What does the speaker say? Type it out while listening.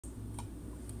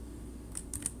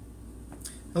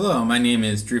Hello, my name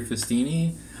is Drew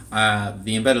Fustini.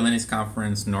 The Embedded Linux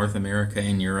Conference, North America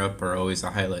and Europe are always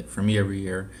a highlight for me every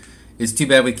year. It's too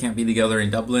bad we can't be together in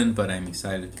Dublin, but I'm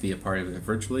excited to be a part of it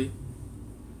virtually.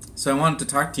 So I wanted to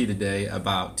talk to you today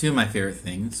about two of my favorite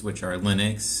things, which are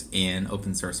Linux and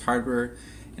open source hardware,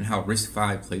 and how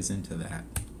RISC-V plays into that.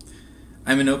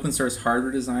 I'm an open source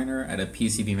hardware designer at a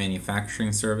PCB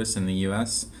manufacturing service in the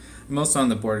US. I'm also on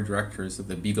the board of directors of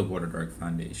the BeagleBoard.org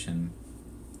Foundation.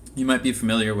 You might be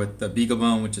familiar with the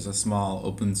BeagleBone, which is a small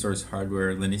open source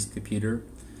hardware Linux computer.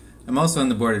 I'm also on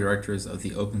the board of directors of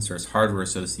the Open Source Hardware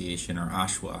Association, or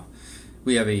OSHWA.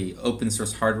 We have an open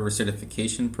source hardware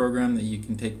certification program that you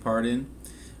can take part in.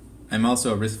 I'm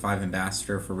also a RISC-V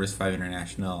ambassador for RISC-V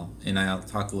International, and I'll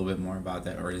talk a little bit more about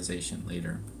that organization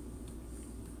later.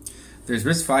 There's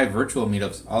RISC-V virtual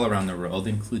meetups all around the world,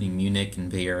 including Munich and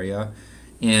Bay Area.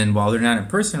 And while they're not in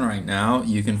person right now,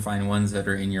 you can find ones that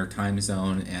are in your time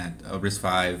zone at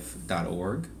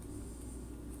RISC-V.org.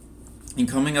 And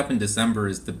coming up in December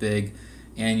is the big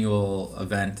annual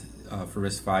event for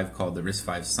RISC-V called the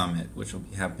RISC-V Summit, which will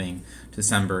be happening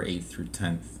December 8th through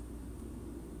 10th.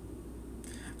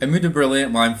 I moved to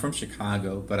Berlin, well, I'm from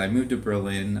Chicago, but I moved to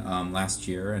Berlin last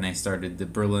year, and I started the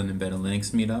Berlin Embedded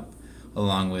Linux meetup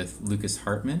along with Lucas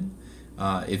Hartman.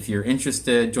 If you're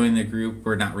interested, join the group.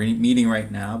 We're not meeting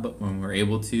right now, but when we're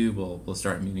able to, we'll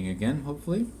start meeting again,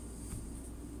 hopefully.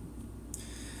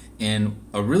 And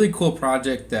a really cool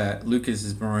project that Lucas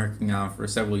has been working on for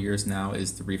several years now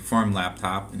is the Reform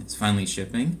laptop, and it's finally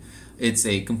shipping. It's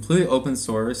a completely open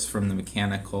source, from the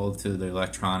mechanical to the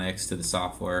electronics to the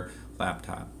software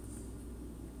laptop.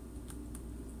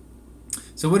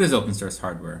 So what is open source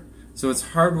hardware? So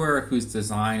it's hardware whose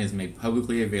design is made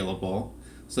publicly available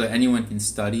so that anyone can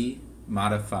study,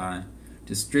 modify,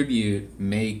 distribute,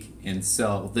 make, and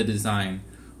sell the design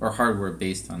or hardware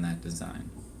based on that design.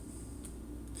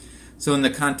 So in the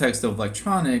context of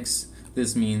electronics,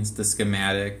 this means the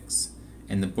schematics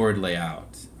and the board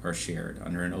layout are shared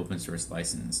under an open source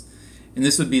license. And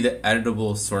this would be the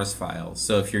editable source files.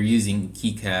 So if you're using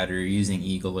KiCad or you're using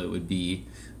Eagle, it would be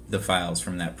the files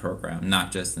from that program,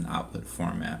 not just an output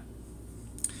format.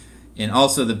 And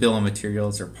also the bill of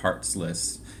materials or parts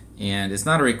list. And it's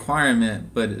not a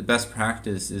requirement, but best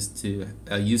practice is to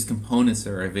use components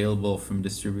that are available from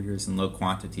distributors in low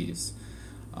quantities.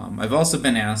 I've also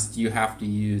been asked, you have to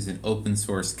use an open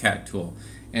source CAD tool.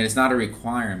 And it's not a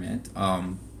requirement,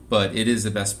 but it is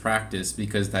a best practice,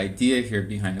 because the idea here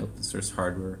behind open source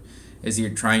hardware is you're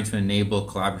trying to enable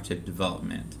collaborative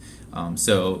development.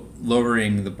 So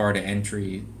lowering the bar to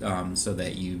entry so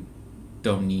that you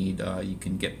don't need, you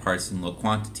can get parts in low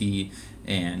quantity,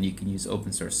 and you can use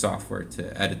open source software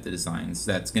to edit the designs.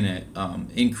 That's going to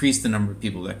increase the number of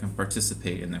people that can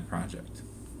participate in the project.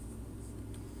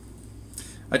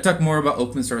 I talk more about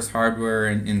open source hardware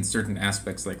and in certain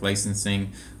aspects like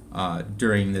licensing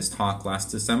during this talk last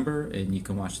December, and you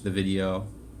can watch the video.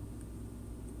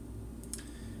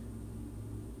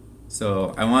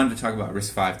 So I wanted to talk about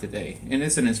RISC-V today, and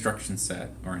it's an instruction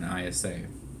set, or an ISA.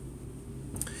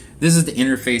 This is the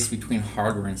interface between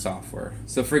hardware and software.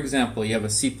 So for example, you have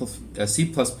a C++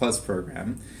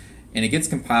 program, and it gets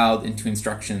compiled into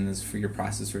instructions for your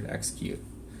processor to execute.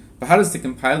 But how does the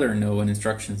compiler know what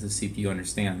instructions the CPU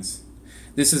understands?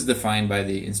 This is defined by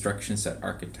the instruction set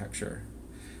architecture.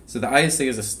 So the ISA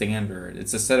is a standard.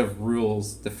 It's a set of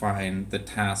rules that define the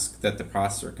task that the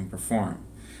processor can perform.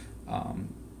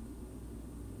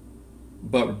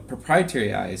 But proprietary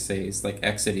ISAs like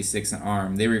x86 and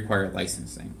ARM, they require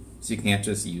licensing, so you can't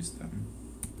just use them.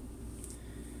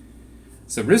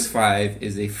 So RISC-V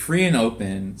is a free and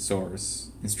open source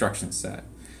instruction set.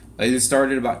 It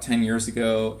started about 10 years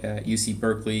ago at UC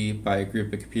Berkeley by a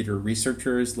group of computer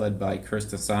researchers led by Kurt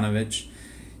Stasanovich.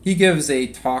 He gives a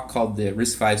talk called the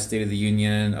RISC-V State of the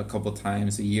Union a couple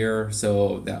times a year,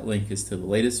 so that link is to the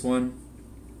latest one.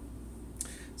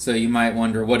 So you might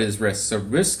wonder, what is RISC? So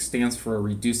RISC stands for a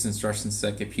Reduced Instruction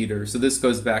Set Computer. So this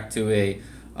goes back to a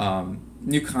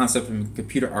new concept in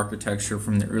computer architecture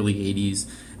from the early 80s,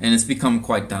 and it's become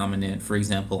quite dominant. For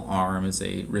example, ARM is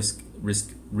a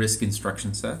RISC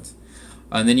instruction set.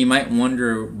 And then you might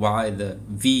wonder why the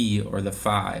V or the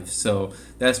 5. So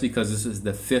that's because this is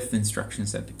the 5th instruction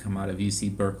set to come out of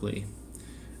UC Berkeley.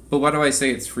 But why do I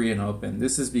say it's free and open?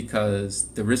 This is because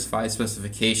the RISC-V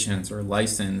specifications are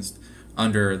licensed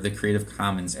under the Creative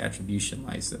Commons Attribution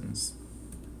License.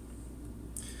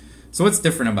 So what's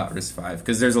different about RISC-V?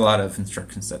 Because there's a lot of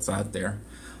instruction sets out there.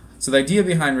 So the idea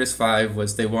behind RISC-V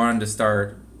was they wanted to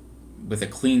start with a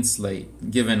clean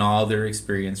slate, given all their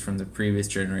experience from the previous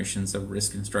generations of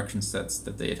RISC instruction sets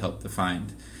that they had helped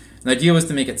define. And the idea was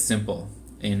to make it simple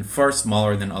and far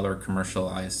smaller than other commercial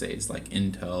ISAs like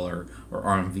Intel or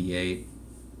ARM-v8,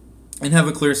 and have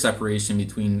a clear separation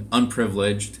between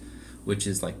unprivileged, which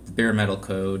is like the bare metal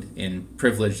code, and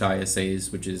privileged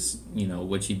ISAs, which is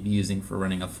what you'd be using for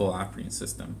running a full operating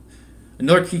system.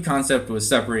 Another key concept was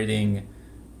separating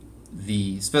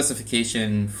the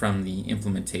specification from the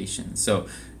implementation, so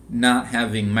not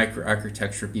having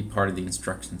microarchitecture be part of the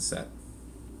instruction set,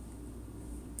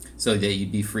 so that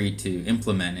you'd be free to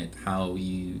implement it how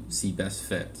you see best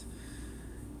fit.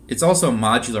 It's also a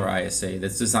modular ISA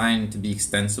that's designed to be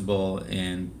extensible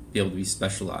and be able to be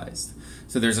specialized.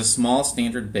 So there's a small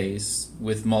standard base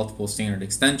with multiple standard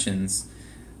extensions,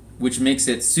 which makes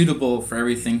it suitable for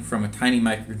everything from a tiny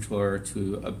microcontroller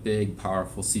to a big,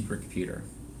 powerful supercomputer.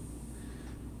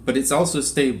 But it's also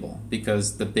stable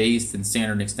because the base and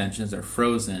standard extensions are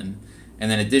frozen,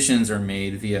 and then additions are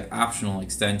made via optional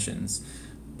extensions,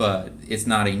 but it's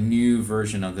not a new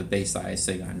version of the base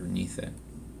ISA underneath it.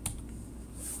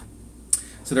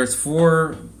 So there's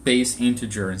 4 base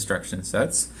integer instruction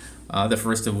sets, the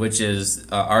first of which is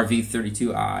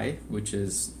RV32I, which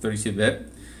is 32-bit.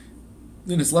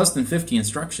 Then it's less than 50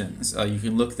 instructions. You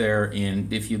can look there,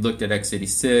 and if you looked at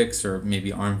x86 or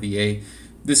maybe ARM-v8,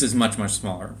 this is much, much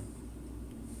smaller.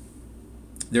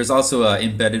 There's also an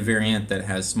embedded variant that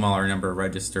has smaller number of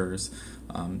registers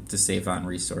to save on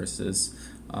resources.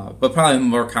 But probably the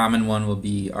more common one will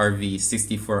be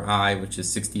RV64I, which is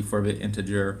 64-bit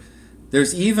integer.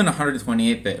 There's even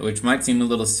 128-bit, which might seem a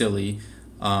little silly,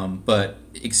 but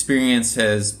experience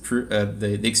has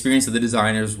the experience of the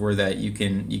designers were that you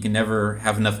can never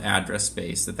have enough address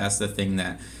space. That's the thing,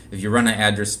 that if you run an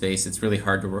address space, it's really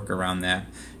hard to work around that.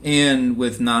 And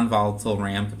with non-volatile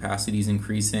RAM capacities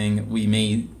increasing, we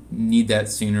may need that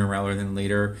sooner rather than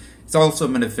later. It's also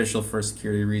beneficial for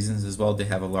security reasons as well to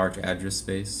have a large address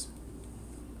space.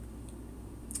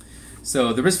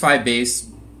 So the RISC-V base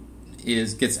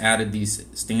gets added these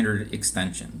standard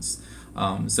extensions.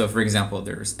 So for example,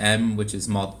 there's M, which is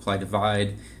multiply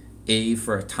divide, A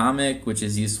for atomic, which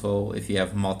is useful if you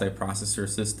have a multi-processor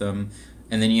system,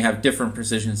 and then you have different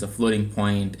precisions of floating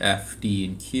point, F, D,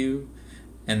 and Q,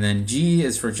 and then G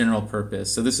is for general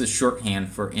purpose. So this is shorthand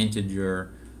for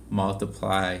integer,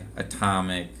 multiply,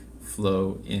 atomic,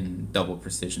 float, and double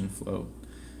precision float.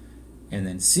 And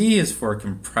then C is for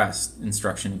compressed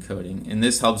instruction encoding, and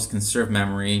this helps conserve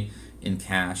memory in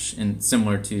cache, and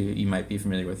similar to, you might be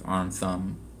familiar with ARM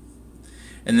thumb.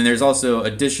 And then there's also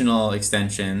additional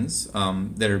extensions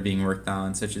that are being worked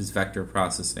on, such as vector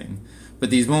processing, but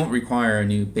these won't require a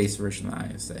new base version of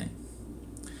the ISA.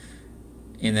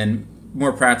 And then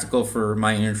more practical for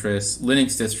my interests,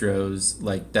 Linux distros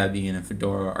like Debian and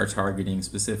Fedora are targeting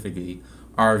specifically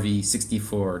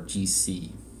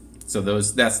RV64GC. So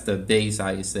that's the base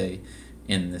ISA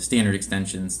and the standard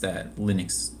extensions that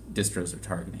Linux distros are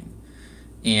targeting.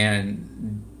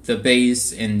 And the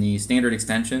base and the standard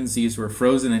extensions, these were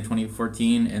frozen in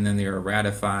 2014, and then they were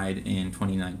ratified in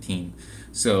 2019.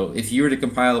 So if you were to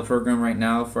compile a program right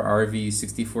now for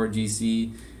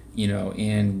RV64GC,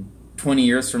 in 20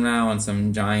 years from now on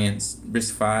some giant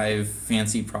RISC-V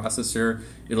fancy processor,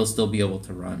 it'll still be able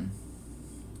to run.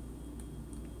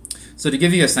 So to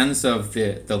give you a sense of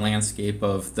the landscape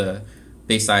of the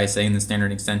base ISA and the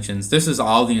standard extensions, this is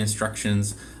all the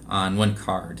instructions on one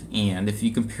card. And if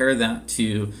you compare that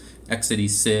to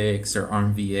x86 or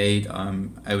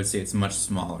ARM-v8, I would say it's much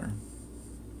smaller.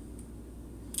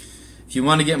 If you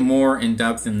want to get more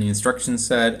in-depth in the instruction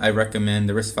set, I recommend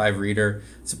the RISC-V Reader.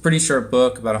 It's a pretty short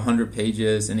book, about 100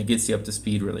 pages, and it gets you up to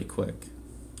speed really quick.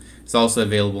 It's also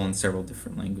available in several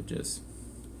different languages.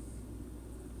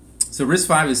 So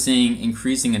RISC-V is seeing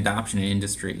increasing adoption in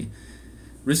industry.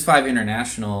 RISC-V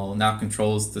International now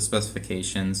controls the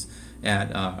specifications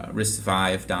at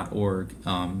RISC-V.org.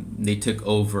 They took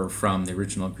over from the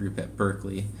original group at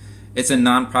Berkeley. It's a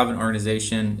non-profit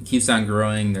organization. It keeps on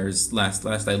growing. There's last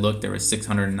I looked, there was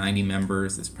 690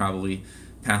 members. It's probably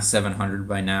past 700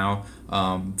 by now,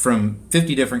 from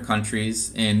 50 different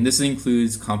countries, and this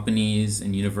includes companies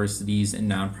and universities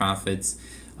and nonprofits.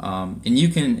 And you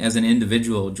can, as an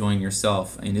individual, join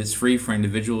yourself, and it's free for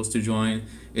individuals to join.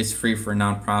 It's free for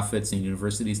nonprofits and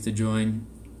universities to join.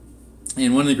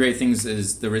 And one of the great things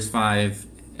is the RISC-V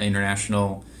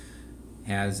International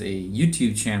has a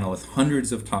YouTube channel with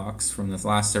hundreds of talks from the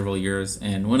last several years,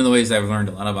 and one of the ways I've learned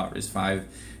a lot about RISC-V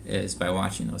is by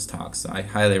watching those talks, so I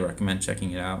highly recommend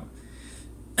checking it out.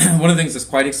 One of the things that's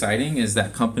quite exciting is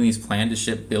that companies plan to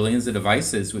ship billions of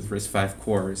devices with RISC-V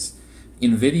cores.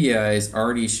 NVIDIA is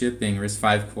already shipping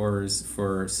RISC-V cores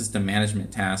for system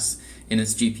management tasks in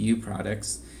its GPU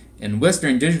products. And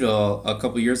Western Digital a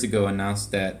couple years ago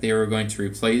announced that they were going to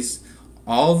replace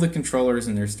all the controllers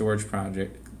in their storage products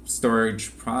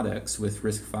with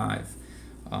RISC-V.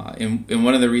 And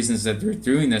one of the reasons that they're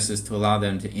doing this is to allow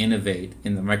them to innovate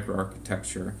in the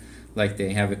microarchitecture. Like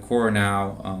they have a core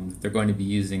now that they're going to be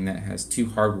using that has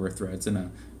 2 hardware threads and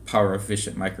a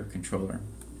power-efficient microcontroller.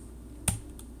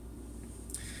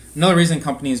 Another reason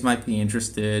companies might be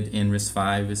interested in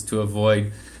RISC-V is to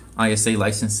avoid ISA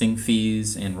licensing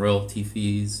fees and royalty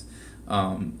fees,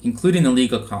 including the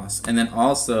legal costs, and then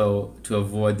also to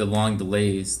avoid the long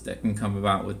delays that can come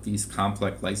about with these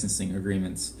complex licensing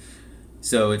agreements.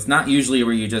 So it's not usually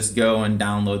where you just go and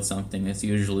download something. It's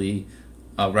usually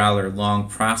a rather long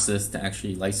process to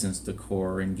actually license the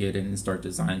core and get in and start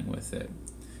designing with it.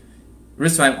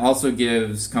 RISC-V also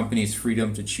gives companies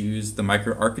freedom to choose the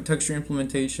microarchitecture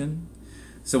implementation.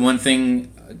 So one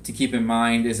thing to keep in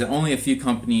mind is that only a few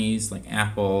companies like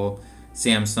Apple,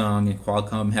 Samsung, and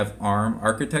Qualcomm have ARM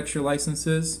architecture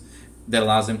licenses that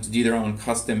allows them to do their own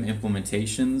custom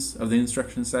implementations of the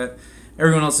instruction set.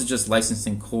 Everyone else is just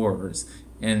licensing cores,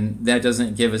 and that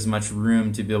doesn't give as much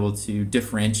room to be able to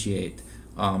differentiate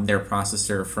their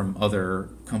processor from other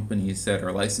companies that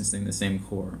are licensing the same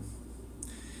core.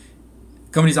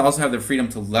 Companies also have the freedom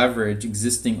to leverage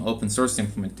existing open source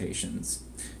implementations.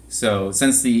 So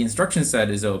since the instruction set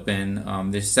is open,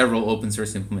 there's several open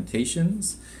source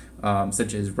implementations,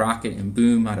 such as Rocket and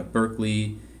Boom out of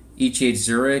Berkeley. ETH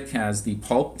Zurich has the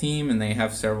PULP team, and they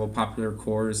have several popular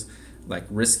cores like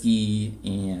RISC-V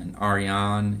and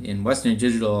Ariane. And Western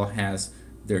Digital has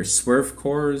their Swerve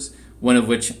cores, one of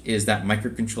which is that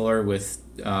microcontroller with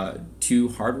 2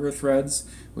 hardware threads,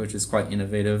 which is quite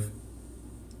innovative.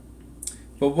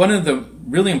 But one of the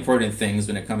really important things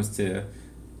when it comes to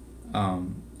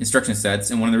instruction sets,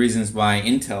 and one of the reasons why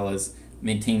Intel has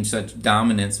maintained such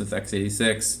dominance with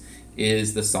x86,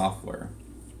 is the software.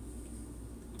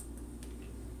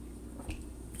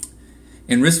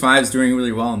 And RISC-V is doing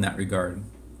really well in that regard.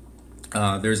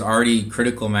 There's already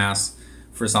critical mass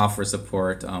for software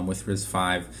support with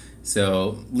RISC-V.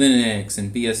 So Linux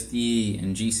and BSD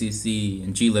and GCC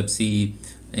and glibc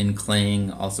and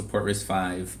Clang all support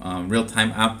RISC-V.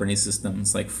 Real-time operating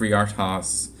systems like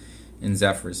FreeRTOS and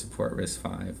Zephyr support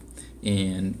RISC-V.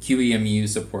 And QEMU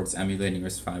supports emulating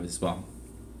RISC-V as well.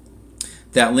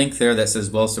 That link there that says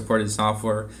well-supported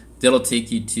software, that'll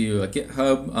take you to a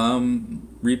GitHub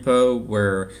repo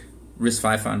where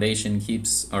RISC-V Foundation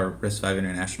keeps, or RISC-V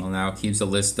International now, keeps a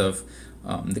list of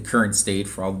the current state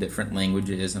for all the different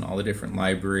languages and all the different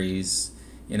libraries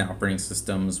and operating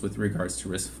systems with regards to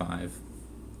RISC-V.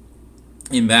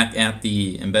 And back at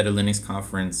the Embedded Linux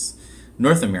Conference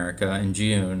North America in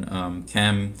June,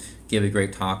 Cam gave a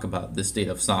great talk about the state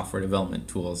of software development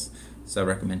tools, so I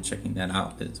recommend checking that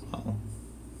out as well.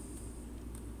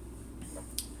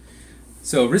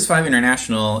 So RISC-V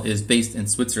International is based in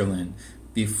Switzerland.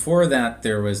 Before that,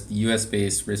 there was the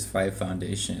US-based RISC-V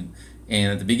Foundation,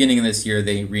 and at the beginning of this year,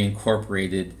 they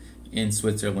reincorporated in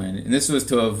Switzerland. And this was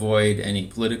to avoid any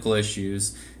political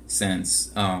issues,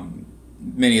 since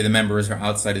many of the members are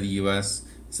outside of the US,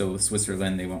 so with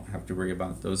Switzerland, they won't have to worry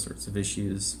about those sorts of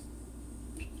issues.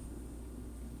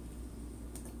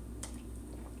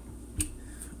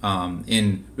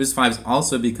 And RISC-V has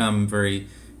also become very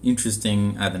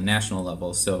interesting at the national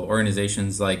level. So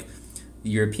organizations like the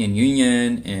European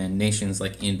Union and nations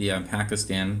like India and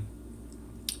Pakistan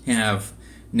have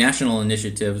national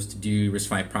initiatives to do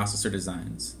RISC-V processor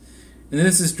designs. And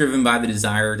this is driven by the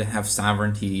desire to have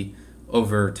sovereignty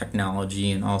over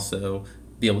technology and also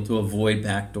be able to avoid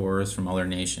backdoors from other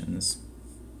nations.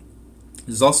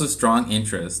 There's also strong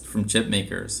interest from chip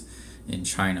makers in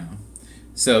China.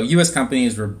 So US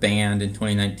companies were banned in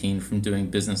 2019 from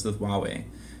doing business with Huawei.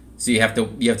 So you have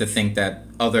to think that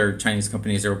other Chinese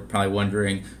companies are probably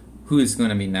wondering who is going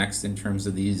to be next in terms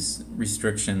of these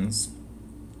restrictions.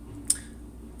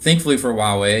 Thankfully for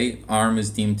Huawei, ARM is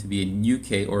deemed to be a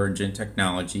UK origin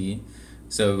technology,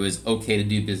 so it was okay to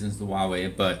do business with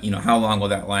Huawei, but how long will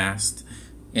that last,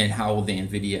 and how will the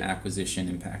NVIDIA acquisition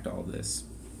impact all this?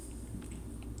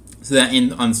 So that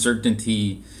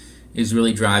uncertainty is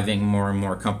really driving more and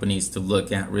more companies to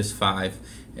look at RISC-V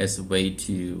as a way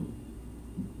to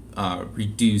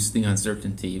reduce the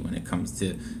uncertainty when it comes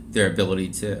to their ability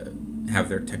to have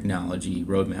their technology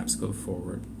roadmaps go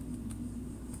forward.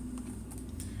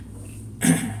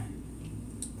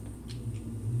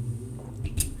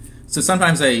 So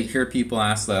sometimes I hear people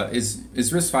ask, is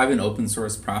RISC-V an open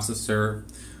source processor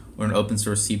or an open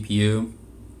source CPU?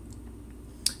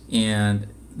 And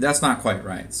that's not quite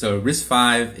right. So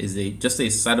RISC-V is just a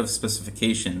set of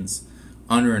specifications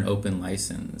under an open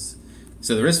license.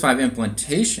 So the RISC-V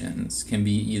implementations can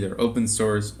be either open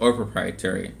source or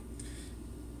proprietary.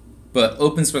 But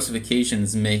open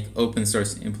specifications make open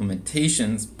source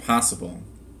implementations possible.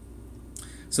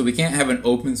 So we can't have an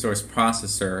open source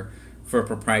processor for a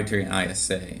proprietary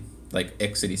ISA, like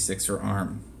x86 or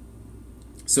ARM.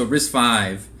 So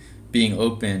RISC-V being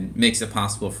open makes it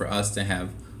possible for us to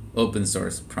have open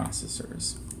source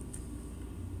processors.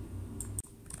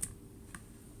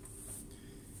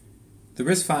 The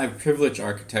RISC-V privilege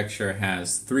architecture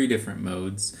has 3 different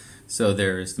modes. So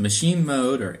there's the machine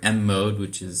mode, or M mode,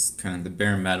 which is kind of the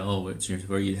bare metal, which is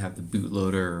where you have the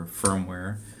bootloader or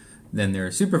firmware. Then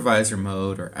there's supervisor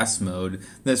mode, or S mode.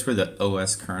 That's where the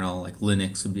OS kernel, like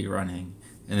Linux, would be running.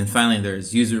 And then finally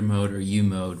there's user mode, or U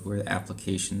mode, where the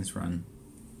applications run.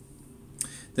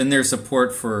 Then there's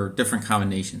support for different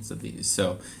combinations of these.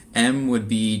 So M would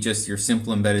be just your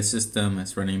simple embedded system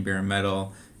that's running bare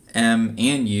metal. M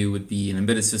and U would be an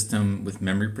embedded system with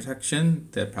memory protection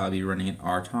that'd probably be running at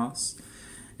RTOS.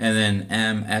 And then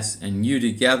M, S, and U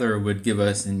together would give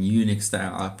us a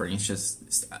Unix-style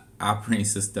operating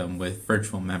system with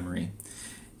virtual memory.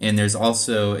 And there's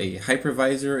also a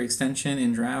hypervisor extension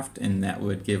in Draft, and that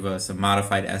would give us a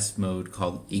modified S mode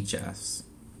called HS.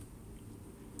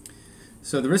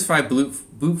 So the RISC-V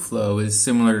boot flow is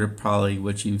similar to probably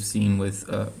what you've seen with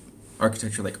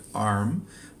architecture like ARM,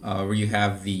 where you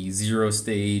have the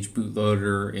 0-stage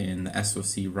bootloader in the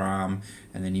SoC ROM,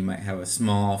 and then you might have a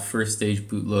small first-stage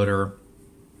bootloader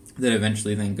that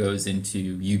eventually then goes into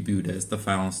U-boot as the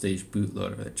final stage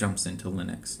bootloader that jumps into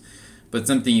Linux. But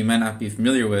something you might not be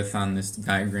familiar with on this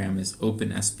diagram is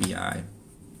OpenSBI.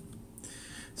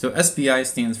 So SBI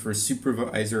stands for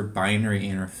Supervisor Binary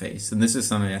Interface, and this is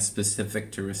something that's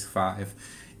specific to RISC-V.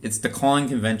 It's the calling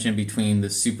convention between the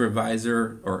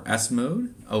supervisor, or S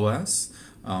mode, OS,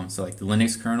 so like the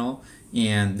Linux kernel,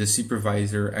 and the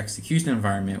supervisor execution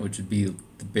environment, which would be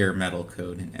the bare metal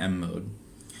code in M mode.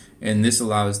 And this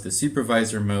allows the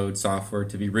supervisor mode software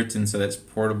to be written so that it's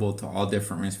portable to all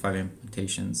different RISC-V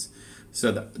implementations.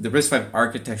 So the RISC-V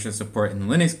architecture support in the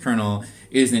Linux kernel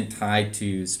isn't tied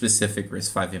to specific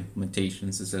RISC-V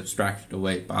implementations. It's abstracted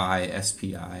away by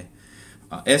SPI.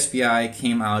 SPI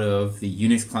came out of the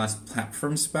Unix class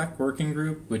platform spec working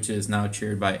group, which is now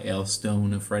chaired by Al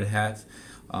Stone of Red Hat.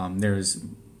 There's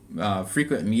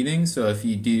frequent meetings, so if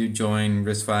you do join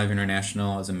RISC-V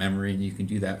International as a member, and you can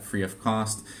do that free of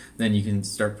cost, then you can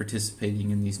start participating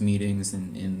in these meetings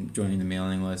and joining the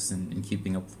mailing list and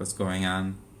keeping up with what's going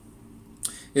on.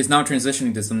 It's now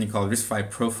transitioning to something called RISC-V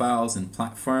Profiles and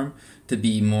Platform to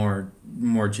be more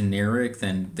generic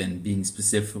than being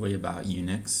specifically about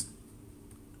Unix.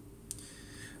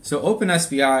 So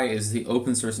OpenSBI is the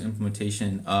open source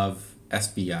implementation of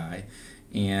SBI.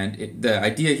 And the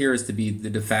idea here is to be the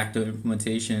de facto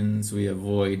implementation, so we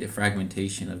avoid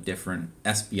fragmentation of different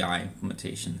SBI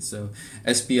implementations. So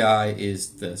SBI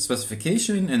is the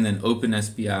specification, and then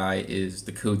OpenSBI is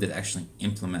the code that actually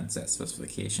implements that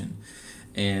specification.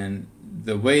 And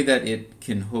the way that it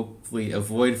can hopefully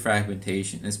avoid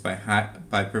fragmentation is by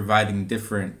providing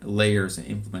different layers of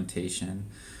implementation.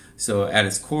 So at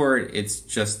its core, it's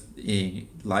just a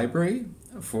library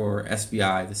for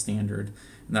SBI, the standard.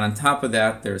 And then on top of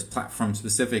that, there's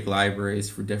platform-specific libraries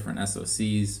for different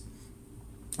SoCs.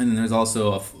 And then there's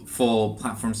also a full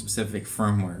platform-specific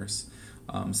firmwares.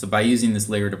 So by using this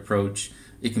layered approach,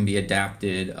 it can be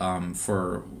adapted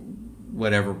for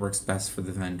whatever works best for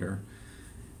the vendor.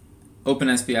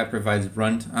 OpenSBI provides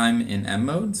runtime in M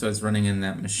mode, so it's running in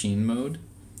that machine mode.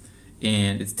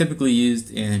 And it's typically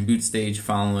used in boot stage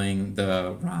following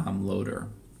the ROM loader.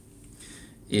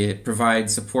 It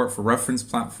provides support for reference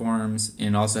platforms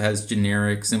and also has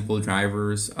generic simple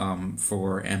drivers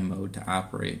for M mode to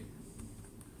operate.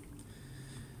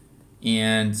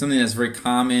 And something that's very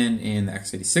common in the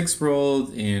x86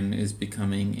 world and is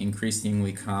becoming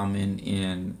increasingly common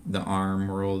in the ARM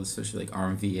world, especially like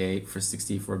ARM v8 for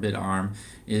 64-bit ARM,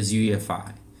 is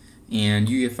UEFI. And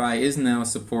UEFI is now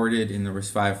supported in the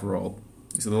RISC-V world.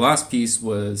 So the last piece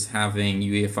was having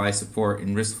UEFI support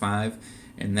in RISC-V,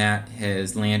 and that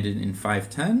has landed in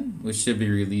 5.10, which should be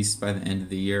released by the end of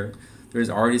the year.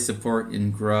 There's already support in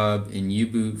Grub and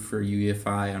U-boot for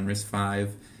UEFI on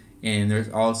RISC-V, and there's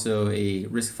also a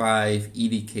RISC-V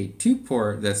EDK2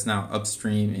 port that's now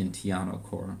upstream in Tiano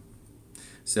Core.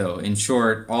 So in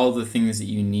short, all the things that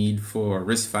you need for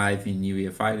RISC-V and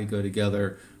UEFI to go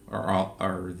together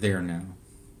are there now.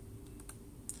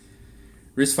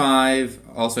 RISC-V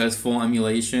also has full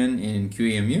emulation in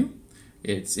QEMU.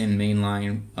 It's in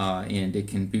mainline and it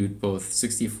can boot both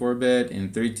 64-bit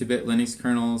and 32-bit Linux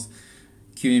kernels.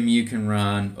 QEMU can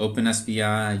run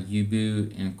OpenSBI,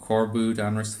 U-boot, and Core-boot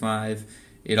on RISC-V.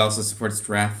 It also supports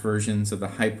draft versions of the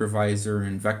hypervisor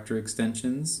and vector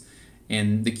extensions.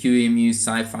 And the QEMU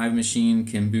Sci5 machine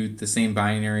can boot the same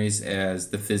binaries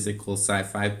as the physical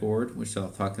Sci5 board, which I'll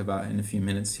talk about in a few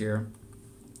minutes here.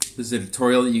 There's a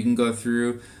tutorial that you can go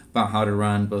through about how to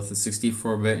run both the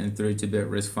 64-bit and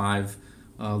 32-bit RISC-V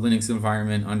Linux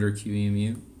environment under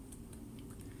QEMU.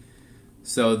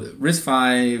 So the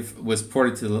RISC-V was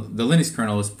ported to the Linux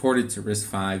kernel was ported to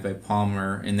RISC-V by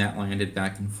Palmer, and that landed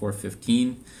back in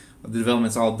 4.15. The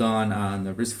development's all done on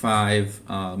the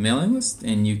RISC-V mailing list,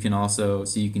 and you can also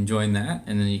you can join that,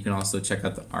 and then you can also check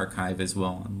out the archive as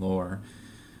well on lore.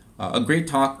 A great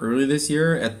talk earlier this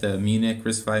year at the Munich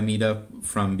RISC-V meetup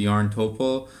from Bjorn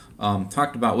Topol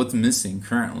talked about what's missing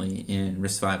currently in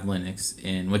RISC-V Linux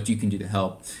and what you can do to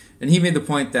help. And he made the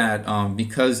point that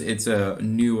because it's a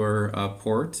newer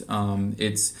port,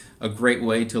 it's a great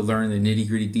way to learn the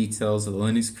nitty-gritty details of the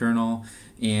Linux kernel,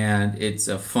 and it's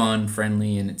a fun,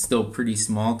 friendly, and it's still pretty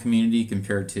small community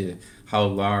compared to how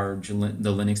large the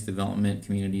Linux development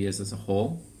community is as a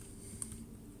whole.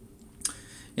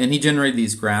 And he generated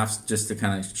these graphs just to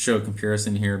kind of show a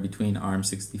comparison here between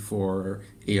ARM64 or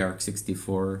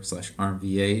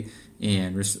ARC64/ARMv8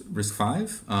 and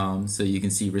RISC-V. So you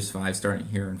can see RISC-V starting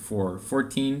here in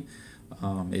 4.14.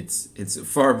 It's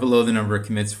far below the number of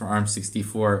commits for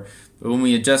ARM64, but when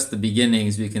we adjust the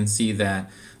beginnings, we can see that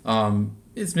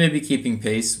it's maybe keeping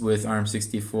pace with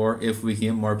ARM64 if we can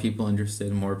get more people interested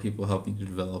and more people helping to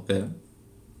develop it.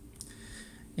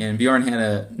 And Bjorn had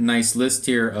a nice list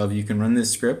here of you can run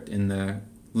this script in the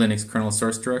Linux kernel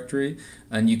source directory,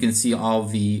 and you can see all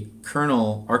the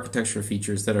kernel architecture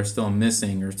features that are still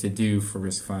missing or to do for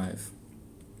RISC-V.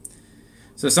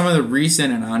 So some of the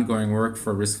recent and ongoing work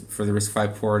for the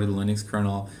RISC-V port of the Linux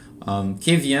kernel,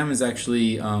 KVM is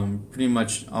actually pretty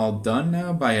much all done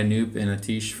now by Anoop and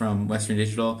Atish from Western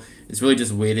Digital. It's really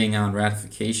just waiting on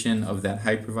ratification of that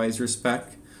hypervisor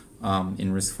spec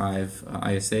in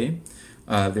RISC-V ISA.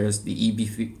 There's the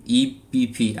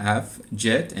eBPF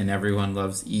JIT, and everyone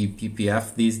loves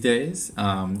eBPF these days.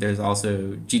 There's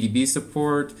also GDB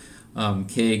support,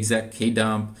 kexec,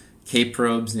 kdump,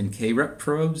 kprobes, and krep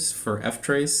probes for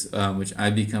ftrace, which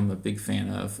I've become a big fan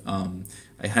of.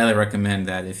 I highly recommend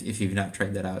that if you've not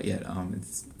tried that out yet.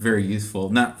 It's very useful,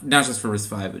 not just for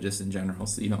RISC-V, but just in general,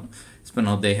 so you don't spend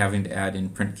all day having to add in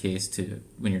print case to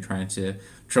when you're trying to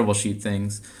troubleshoot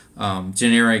things.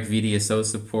 Generic VDSO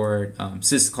support,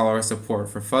 syscaller support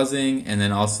for fuzzing, and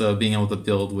then also being able to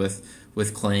build with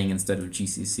Clang instead of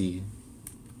GCC.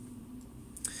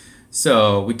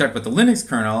 So we talked about the Linux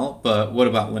kernel, but what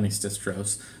about Linux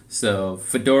distros? So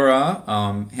Fedora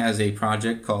has a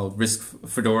project called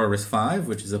Fedora RISC-V,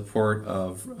 which is a port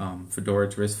of Fedora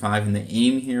to RISC-V, and the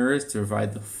aim here is to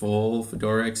provide the full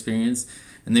Fedora experience.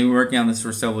 And they've been working on this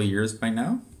for several years by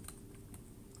now.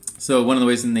 So one of the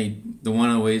ways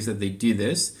that they do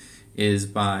this is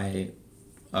by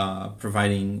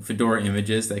providing Fedora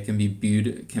images that can be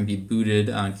booted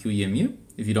on QEMU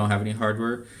if you don't have any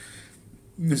hardware.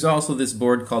 There's also this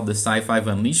board called the Sci5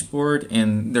 Unleashed board,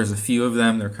 and there's a few of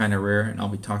them. They're kind of rare, and I'll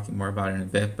be talking more about it in a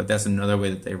bit, but that's another way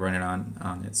that they run it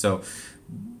on it. So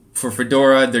for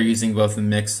Fedora, they're using both a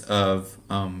mix of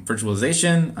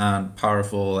virtualization on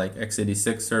powerful like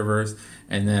x86 servers,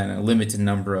 and then a limited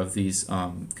number of these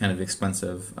kind of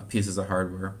expensive pieces of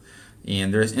hardware.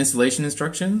 And there's installation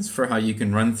instructions for how you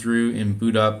can run through and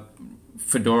boot up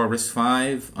Fedora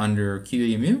RISC-V under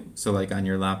QEMU, so like on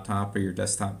your laptop or your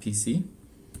desktop PC.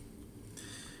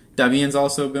 Debian's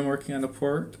also been working on a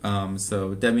port.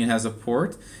 So Debian has a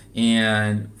port,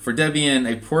 and for Debian,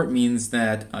 a port means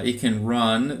that it can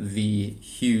run the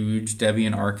huge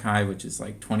Debian archive, which is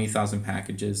like 20,000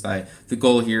 packages. The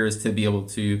goal here is to be able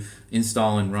to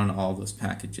install and run all those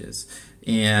packages.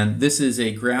 And this is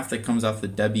a graph that comes off the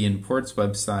Debian ports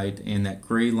website, and that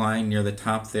gray line near the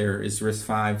top there is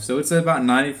RISC-V. So it's about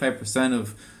 95%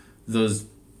 of those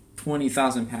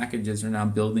 20,000 packages are now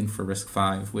building for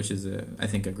RISC-V, which is, I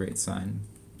think, a great sign.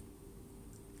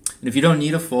 And if you don't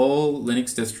need a full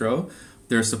Linux distro,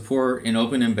 there's support in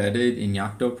Open Embedded in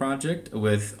Yocto project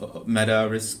with Meta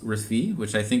RISC-V,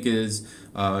 which I think is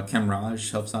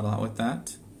Chemraj helps out a lot with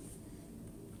that.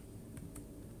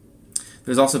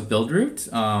 There's also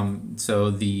Buildroot.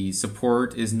 So the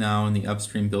support is now in the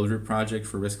upstream Buildroot project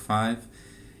for RISC-V.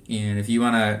 And if you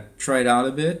want to try it out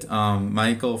a bit,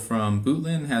 Michael from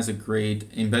Bootlin has a great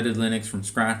embedded Linux from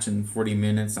scratch in 40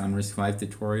 minutes on RISC-V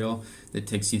tutorial that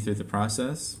takes you through the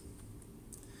process.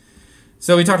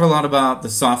 So we talked a lot about the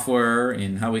software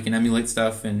and how we can emulate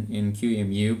stuff in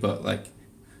QEMU, but like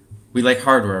we like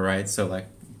hardware, right? So like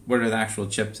what are the actual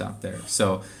chips out there?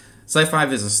 So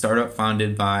Sci5 is a startup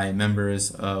founded by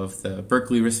members of the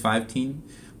Berkeley RISC-V team.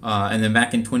 And then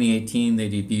back in 2018, they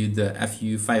debuted the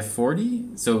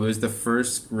FU540. So it was the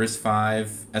first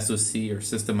RISC-V SoC or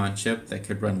system on chip that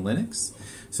could run Linux.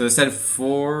 So it had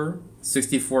 4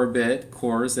 64-bit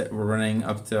cores that were running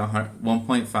up to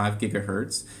 1.5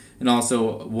 gigahertz, and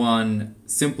also one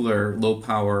simpler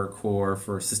low-power core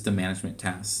for system management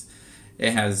tasks.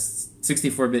 It has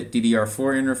 64-bit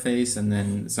DDR4 interface and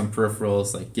then some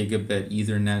peripherals like gigabit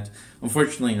Ethernet.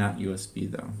 Unfortunately, not USB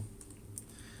though.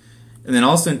 And then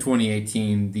also in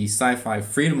 2018, the Sci-Fi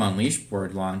Freedom Unleashed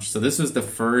board launched. So this was the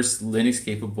first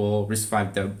Linux-capable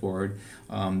RISC-V dev board.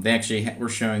 They actually were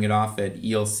showing it off at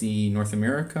ELC North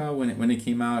America when it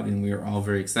came out, and we were all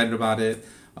very excited about it.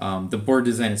 The board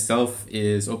design itself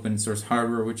is open source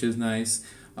hardware, which is nice.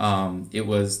 It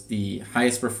was the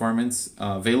highest performance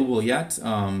available yet.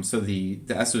 So the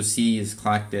SoC is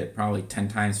clocked at probably 10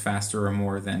 times faster or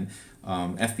more than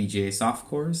FPGA soft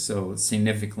cores, so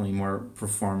significantly more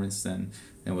performance than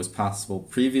was possible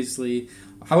previously.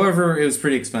 However, it was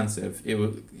pretty expensive. It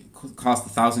would cost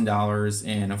 $1,000,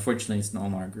 and unfortunately, it's no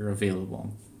longer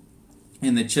available.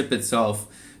 And the chip itself,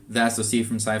 the SoC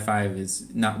from Sci-Fi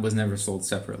was never sold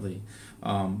separately.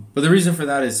 But the reason for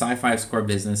that is Sci-Fi's core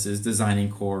business is designing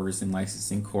cores and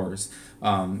licensing cores.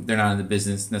 They're not in the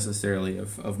business necessarily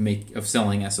of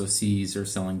selling SoCs or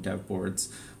selling dev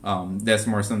boards. That's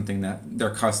more something that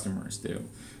their customers do.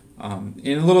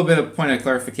 In a little bit of point of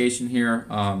clarification here,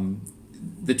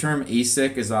 the term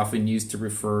ASIC is often used to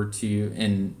refer to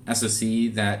an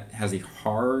SoC that has a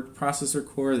hard processor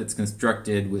core that's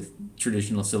constructed with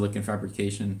traditional silicon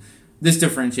fabrication. This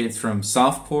differentiates from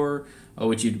soft core,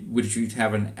 which you'd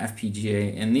have an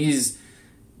FPGA, and these,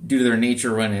 due to their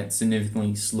nature, run at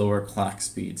significantly slower clock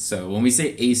speeds. So when we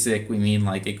say ASIC, we mean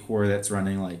like a core that's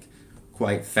running like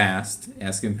quite fast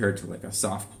as compared to like a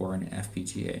soft core in an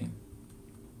FPGA.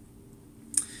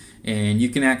 And you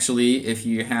can actually, if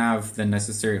you have the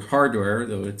necessary hardware,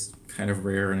 though it's kind of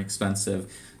rare and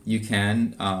expensive, you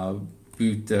can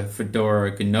boot the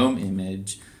Fedora GNOME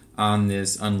image on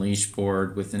this Unleashed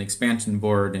board with an expansion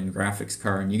board and graphics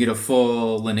card, and you get a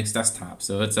full Linux desktop.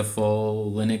 So it's a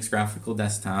full Linux graphical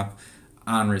desktop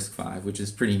on RISC-V, which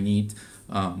is pretty neat.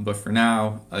 But for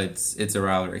now, it's a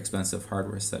rather expensive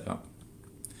hardware setup.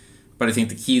 But I think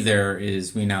the key there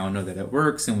is we now know that it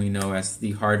works, and we know as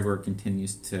the hardware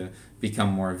continues to become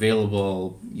more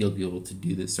available, you'll be able to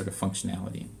do this sort of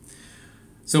functionality.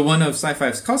 So one of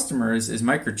Sci-Fi's customers is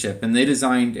Microchip, and they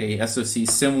designed a SoC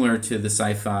similar to the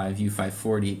Sci-Fi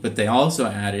U540, but they also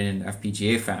added an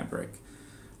FPGA fabric,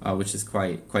 which is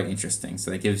quite interesting.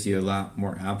 So that gives you a lot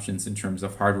more options in terms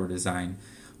of hardware design.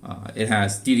 It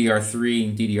has DDR3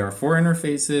 and DDR4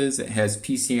 interfaces. It has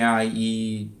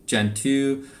PCIe Gen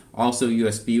 2, also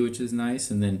USB, which is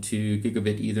nice, and then 2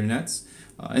 gigabit Ethernets.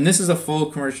 And this is a full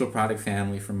commercial product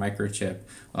family from Microchip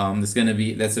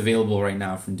that's available right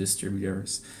now from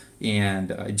distributors,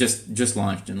 and just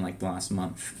launched in like the last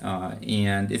month.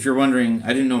 And if you're wondering,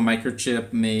 I didn't know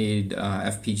Microchip made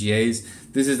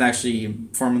FPGAs. This is actually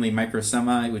formerly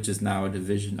Microsemi, which is now a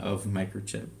division of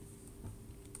Microchip.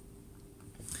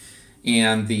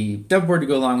 And the dev board to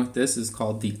go along with this is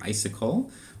called the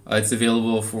Icicle. It's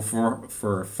available for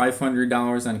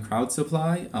 $500 on Crowd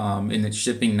Supply, and it's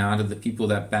shipping now to the people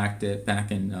that backed it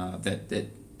back in that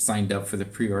signed up for the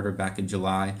pre-order back in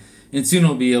July. And soon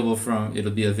it'll be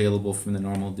available from the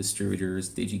normal distributors,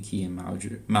 DigiKey and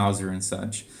Mauser and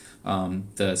such.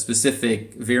 The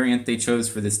specific variant they chose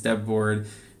for this dev board,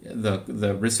 the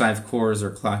RISC-V cores are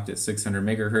clocked at 600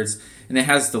 megahertz, and it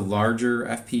has the larger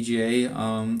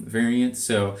FPGA variant,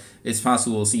 so it's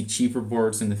possible we'll see cheaper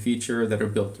boards in the future that are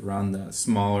built around the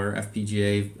smaller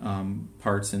FPGA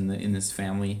parts in this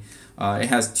family. It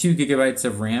has 2 gigabytes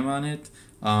of RAM on it,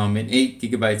 and 8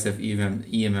 gigabytes of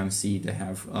eMMC to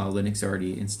have Linux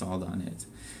already installed on it.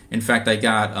 In fact, I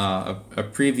got a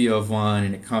preview of one,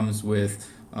 and it comes with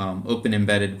Open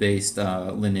Embedded based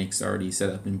Linux already set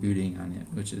up and booting on it,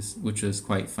 which is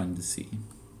quite fun to see.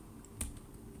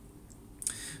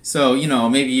 So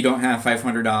maybe you don't have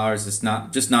 $500; it's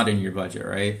just not in your budget,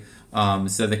 right?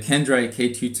 So the Kendra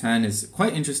K210 is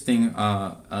quite interesting,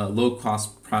 low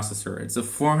cost processor. It's a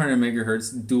 400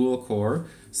 megahertz dual core,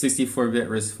 64-bit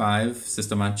RISC-V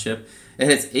system on chip. It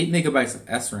has 8 megabytes of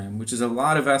SRAM, which is a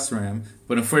lot of SRAM,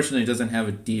 but unfortunately it doesn't have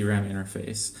a DRAM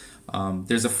interface.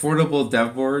 There's affordable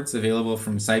dev boards available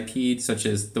from Cypede, such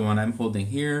as the one I'm holding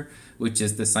here, which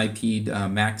is the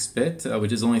Cypede Max Bit,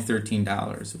 which is only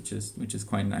 $13, which is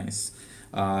quite nice.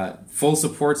 Full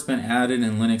support's been added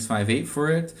in Linux 5.8 for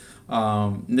it.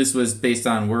 This was based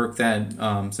on work that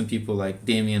some people like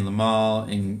Damien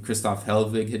Lamal and Christoph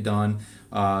Helvig had done.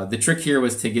 The trick here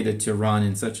was to get it to run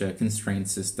in such a constrained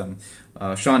system.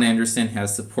 Sean Anderson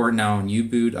has support now in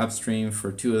U-boot upstream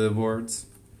for 2 of the boards.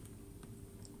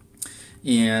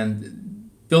 And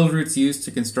build root's used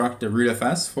to construct a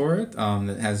rootfs for it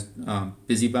that has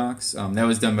BusyBox. That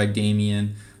was done by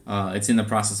Damien. It's in the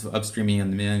process of upstreaming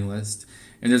on the mailing list.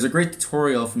 And there's a great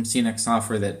tutorial from CNX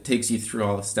Software that takes you through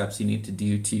all the steps you need to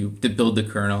do to build the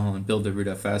kernel and build the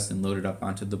rootfs and load it up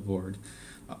onto the board.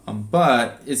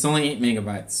 But it's only 8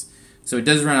 megabytes, so it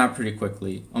does run out pretty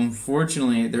quickly.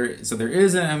 Unfortunately, there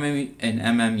is an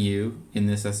MMU in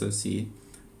this SoC,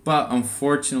 but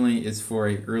unfortunately it's for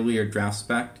an earlier draft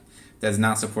spec that's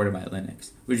not supported by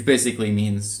Linux, which basically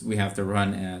means we have to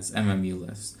run as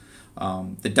MMU-less.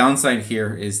 The downside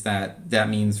here is that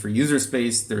means for user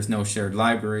space there's no shared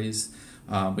libraries,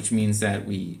 which means that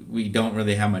we don't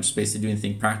really have much space to do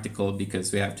anything practical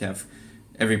because we have to have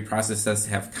every process has to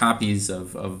have copies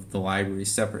of the library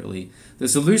separately. The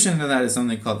solution to that is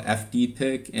something called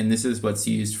FDPIC, and this is what's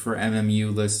used for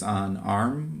MMU lists on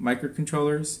ARM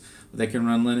microcontrollers that can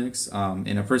run Linux.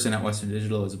 And a person at Western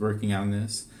Digital is working on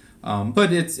this.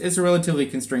 But it's a relatively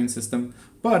constrained system.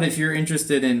 But if you're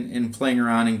interested in playing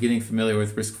around and getting familiar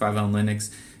with RISC-V on Linux,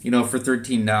 for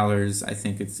 $13, I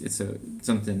think it's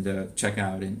something to check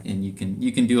out, and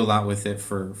you can do a lot with it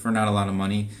for not a lot of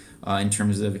money in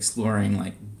terms of exploring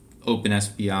like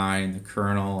OpenSBI and the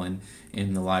kernel and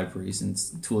the libraries and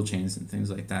tool chains and things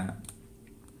like that.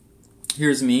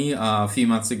 Here's me a few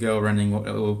months ago running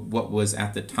what was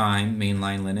at the time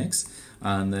mainline Linux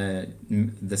on the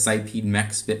Cyped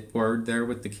Mex bit board there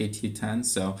with the KT10.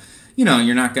 So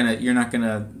you're not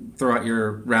gonna throw out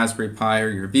your Raspberry Pi or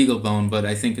your BeagleBone, but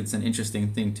I think it's an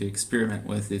interesting thing to experiment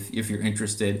with if you're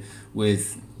interested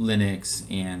with Linux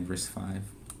and RISC-V.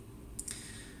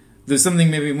 There's something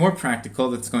maybe more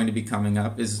practical that's going to be coming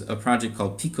up is a project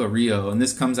called Pico Rio, and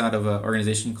this comes out of an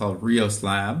organization called Rios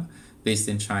Lab, based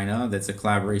in China. That's a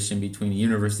collaboration between a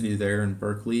university there and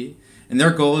Berkeley. And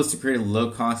their goal is to create a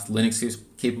low-cost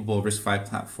Linux-capable RISC-V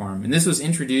platform. And this was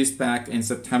introduced back in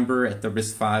September at the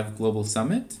RISC-V Global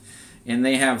Summit. And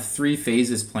they have 3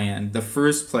 phases planned. The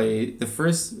first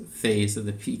phase of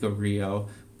the Pico Rio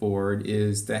board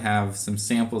is to have some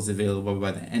samples available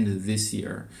by the end of this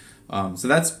year. So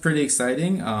that's pretty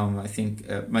exciting. I think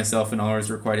myself and others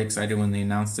were quite excited when they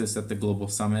announced this at the Global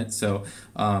Summit. So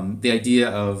the idea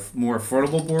of more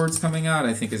affordable boards coming out,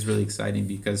 I think, is really exciting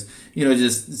because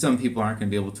just some people aren't going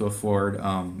to be able to afford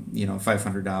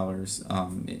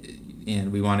 $500,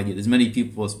 and we want to get as many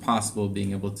people as possible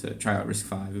being able to try out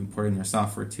RISC-V, importing their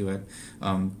software to it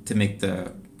to make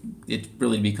it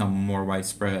really become more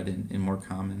widespread and more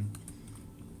common.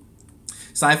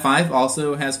 Sci5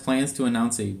 also has plans to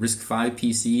announce a RISC-V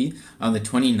PC on the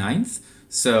 29th.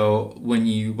 So when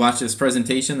you watch this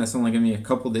presentation, that's only going to be a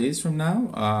couple days from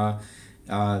now.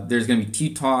 There's going to be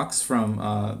 2 talks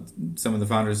from some of the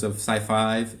founders of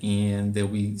Sci5, and they'll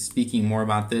be speaking more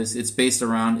about this. It's based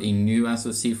around a new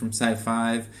SoC from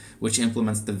Sci5, which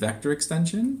implements the vector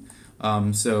extension.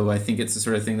 So I think it's the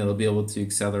sort of thing that'll be able to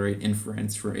accelerate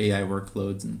inference for AI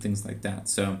workloads and things like that.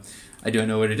 So I don't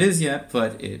know what it is yet,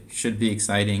 but it should be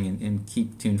exciting, and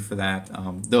keep tuned for that.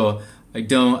 Though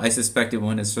I suspect it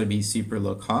won't necessarily be super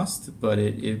low cost, but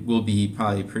it will be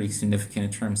probably pretty significant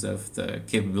in terms of the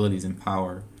capabilities and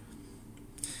power.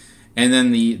 And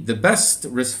then the best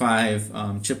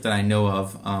RISC-V chip that I know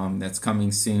of that's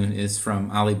coming soon is from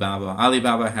Alibaba.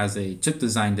 Alibaba has a chip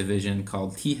design division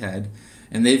called T-Head,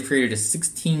 and they've created a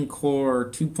 16-core,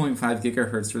 2.5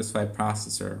 gigahertz RISC-V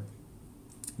processor.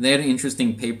 They had an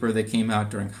interesting paper that came out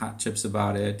during Hot Chips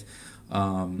about it.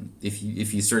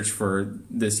 If you search for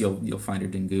this, you'll find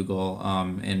it in Google.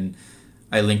 And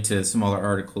I linked to some other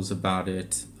articles about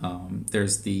it.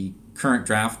 There's the current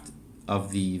draft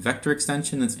of the vector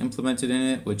extension that's implemented in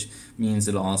it, which means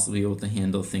it'll also be able to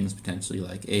handle things potentially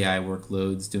like AI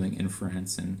workloads, doing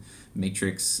inference and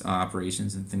matrix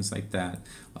operations and things like that.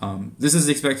 This is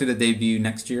expected to debut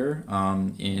next year,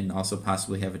 and also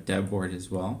possibly have a dev board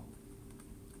as well.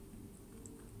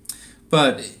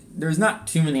 But there's not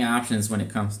too many options when it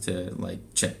comes to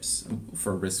like chips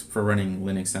for running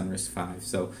Linux on RISC-V.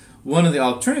 So one of the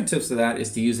alternatives to that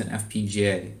is to use an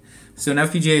FPGA. So an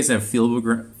FPGA is a field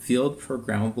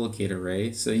programmable gate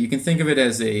array. So you can think of it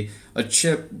as a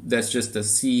chip that's just a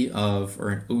sea of, or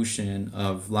an ocean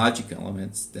of logic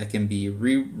elements that can be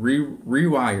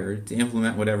rewired to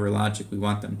implement whatever logic we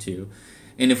want them to.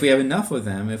 And if we have enough of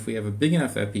them, if we have a big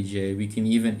enough FPGA, we can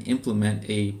even implement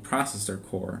a processor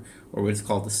core, or what's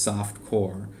called a soft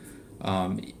core.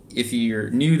 If you're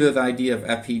new to the idea of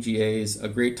FPGAs, a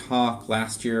great talk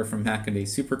last year from Hackaday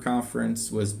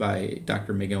Superconference was by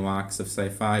Dr. Migen of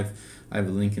Sci5. I have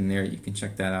a link in there. You can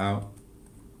check that out.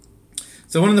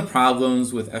 So one of the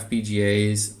problems with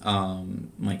FPGAs,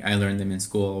 like I learned them in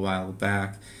school a while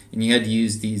back, and you had to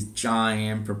use these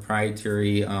giant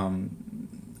proprietary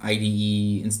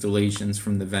IDE installations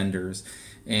from the vendors,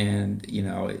 and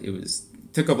it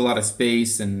took up a lot of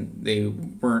space, and they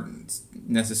weren't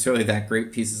necessarily that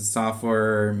great pieces of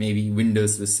software, maybe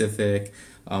Windows specific.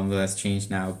 Though that's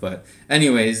changed now. But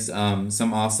anyways,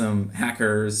 some awesome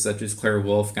hackers such as Claire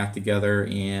Wolf got together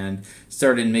and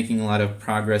started making a lot of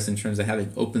progress in terms of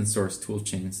having open source tool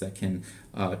chains that can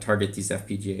target these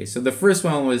FPGAs. So the first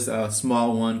one was a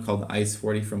small one called the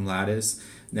ICE40 from Lattice.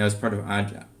 And that was part of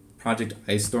Project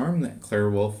Ice Storm that Claire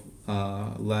Wolf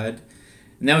led.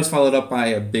 And that was followed up by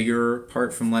a bigger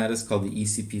part from Lattice called the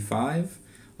ECP5.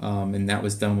 And that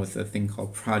was done with a thing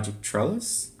called Project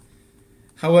Trellis.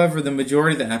 However, the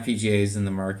majority of the FPGAs in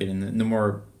the market and the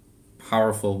more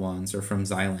powerful ones are from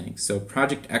Xilinx. So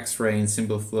Project X-Ray and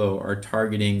SimbleFlow are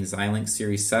targeting Xilinx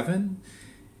Series 7.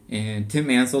 And Tim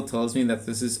Ansel tells me that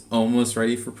this is almost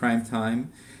ready for prime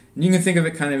time. And you can think of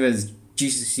it kind of as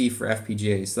GCC for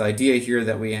FPGAs. So the idea here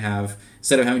that we have,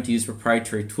 instead of having to use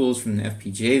proprietary tools from the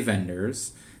FPGA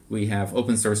vendors, we have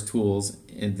open source tools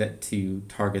to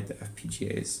target the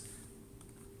FPGAs.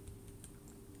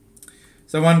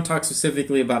 So I want to talk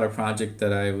specifically about a project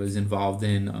that I was involved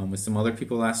in with some other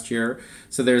people last year.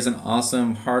 So there's an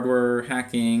awesome hardware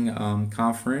hacking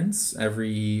conference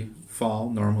every fall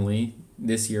normally.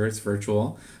 This year it's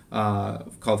virtual,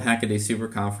 called Hackaday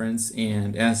Supercon,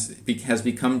 and as it has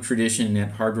become tradition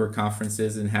at hardware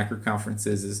conferences and hacker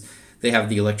conferences, is they have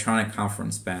the electronic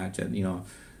conference badge that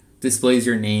displays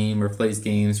your name or plays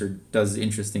games or does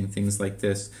interesting things like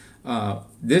this.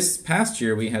 This past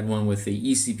year we had one with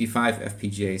the ECP5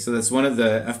 FPGA. So that's one of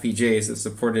the FPGAs that's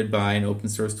supported by an open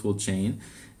source tool chain.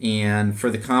 And for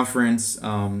the conference,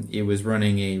 it was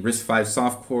running a RISC-V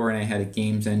soft core, and I had a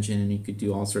games engine, and you could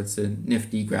do all sorts of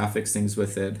nifty graphics things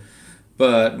with it.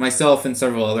 But myself and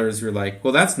several others were like,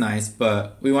 well, that's nice,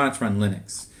 but we want it to run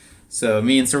Linux. So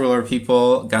me and several other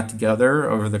people got together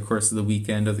over the course of the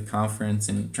weekend of the conference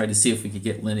and tried to see if we could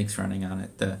get Linux running on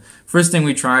it. The first thing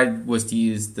we tried was to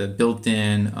use the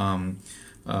built-in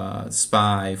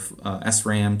SPI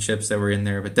SRAM chips that were in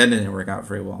there, but that didn't work out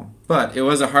very well. But it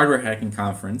was a hardware hacking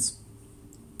conference,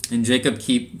 and Jacob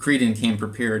Creedon came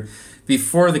prepared.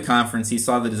 Before the conference, he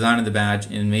saw the design of the badge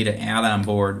and made an add-on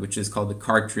board, which is called the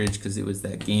cartridge, because it was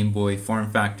that Game Boy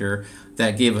form factor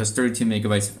that gave us 32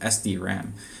 megabytes of SD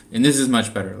RAM. And this is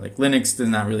much better. Like Linux does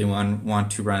not really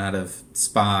want to run out of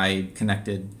SPI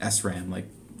connected SRAM. Like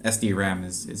SD RAM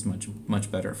is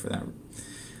much better for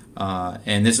that.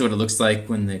 And this is what it looks like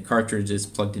when the cartridge is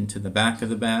plugged into the back of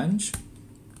the badge.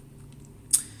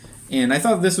 And I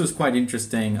thought this was quite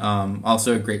interesting.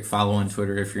 Also a great follow on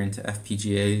Twitter if you're into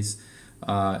FPGAs.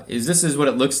 This is what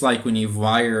it looks like when you've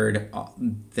wired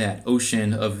that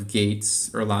ocean of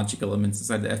gates or logic elements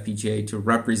inside the FPGA to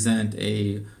represent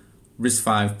a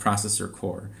RISC-V processor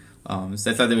core.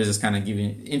 So I thought that was just kind of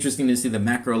interesting to see the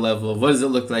macro level of what does it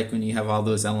look like when you have all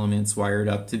those elements wired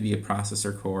up to be a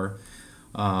processor core.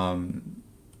 But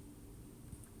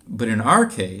in our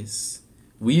case,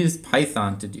 we used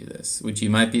Python to do this, which you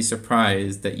might be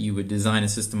surprised that you would design a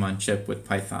system on chip with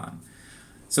Python.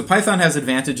 So Python has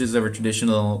advantages over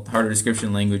traditional hardware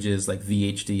description languages like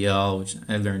VHDL, which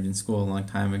I learned in school a long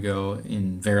time ago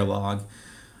in Verilog.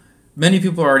 Many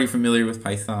people are already familiar with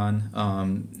Python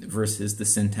versus the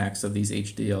syntax of these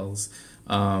HDLs.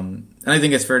 And I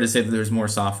think it's fair to say that there's more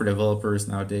software developers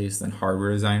nowadays than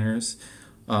hardware designers,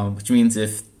 which means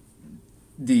if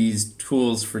these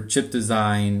tools for chip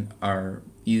design are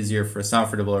easier for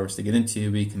software developers to get into,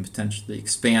 we can potentially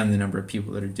expand the number of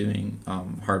people that are doing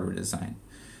hardware design.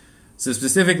 So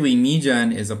specifically,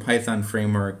 Migen is a Python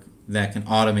framework that can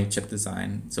automate chip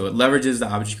design. So it leverages the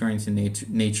object-oriented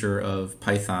nature of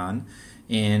Python,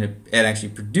 and it actually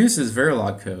produces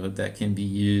Verilog code that can be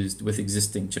used with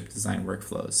existing chip design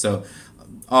workflows. So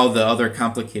all the other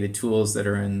complicated tools that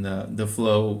are in the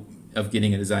flow of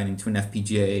getting a design into an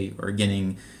FPGA or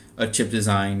getting a chip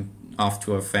design off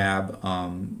to a fab,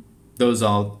 those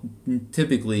all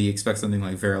typically expect something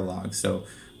like Verilog. So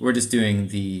we're just doing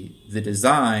the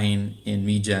design in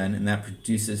Migen, and that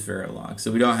produces Verilog.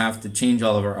 So we don't have to change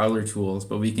all of our other tools,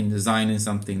 but we can design in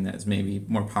something that's maybe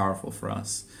more powerful for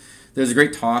us. There's a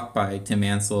great talk by Tim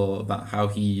Ansel about how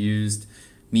he used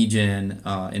Migen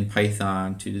in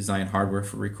Python to design hardware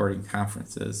for recording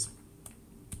conferences.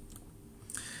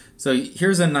 So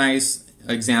here's a nice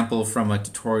example from a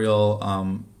tutorial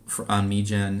on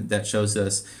Migen that shows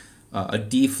us a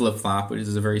D flip-flop, which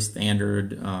is a very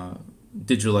standard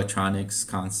digital electronics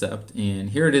concept.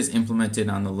 And here it is implemented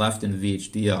on the left in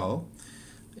VHDL.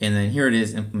 And then here it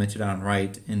is implemented on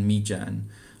right in Migen.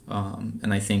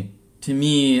 And I think, to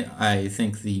me, I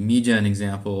think the Migen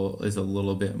example is a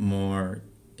little bit more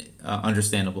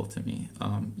understandable to me.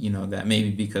 That maybe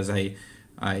because I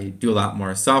do a lot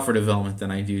more software development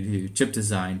than I do chip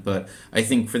design, but I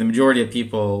think for the majority of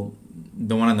people,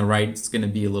 the one on the right is going to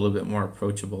be a little bit more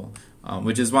approachable,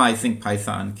 which is why I think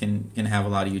Python can have a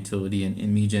lot of utility, and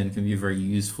Migen can be very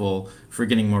useful for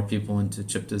getting more people into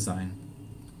chip design.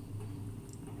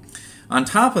 On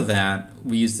top of that,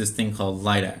 we use this thing called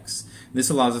LiteX. This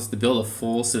allows us to build a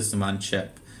full system on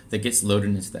chip that gets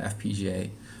loaded into the FPGA.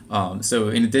 So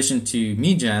in addition to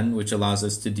Migen, which allows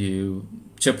us to do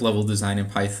chip-level design in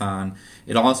Python,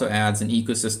 it also adds an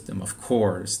ecosystem of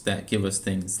cores that give us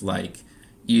things like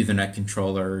Ethernet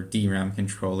controller, DRAM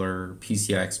controller,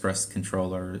 PCI Express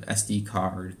controller, SD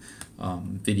card,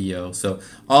 video. So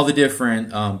all the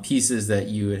different pieces that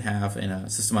you would have in a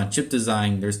system on chip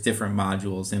design, there's different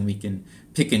modules, and we can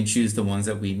pick and choose the ones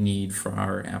that we need for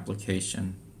our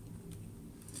application.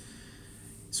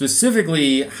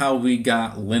 Specifically, how we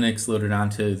got Linux loaded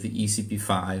onto the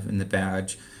ECP5 in the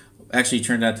badge actually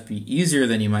turned out to be easier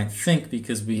than you might think,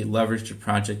 because we leveraged a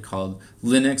project called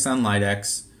Linux on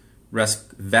LiteX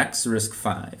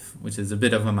Vexriscv, which is a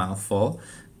bit of a mouthful,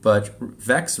 but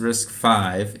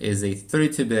Vexriscv is a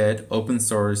 32-bit open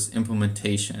source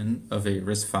implementation of a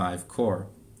RISC-V core.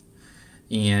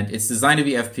 And it's designed to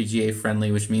be FPGA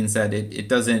friendly, which means that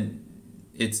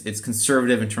it's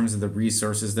conservative in terms of the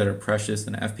resources that are precious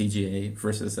in FPGA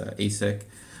versus ASIC.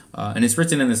 And it's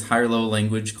written in this higher level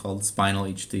language called Spinal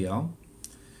HDL.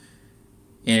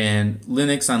 And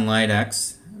Linux on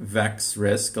LiteX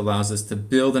Vexrisc allows us to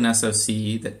build an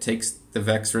SoC that takes the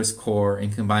Vexrisc core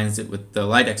and combines it with the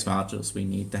LiteX modules we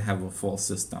need to have a full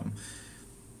system.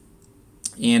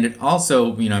 And it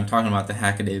also, I'm talking about the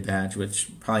Hackaday badge,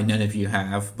 which probably none of you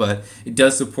have, but it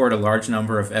does support a large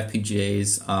number of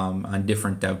FPGAs on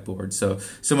different dev boards. So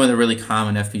some of the really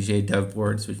common FPGA dev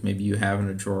boards, which maybe you have in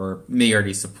a drawer, may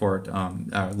already support,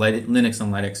 Linux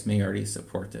and LiteX may already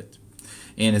support it.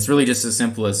 And it's really just as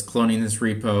simple as cloning this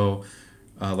repo,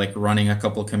 like running a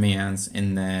couple commands,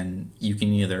 and then you can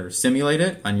either simulate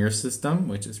it on your system,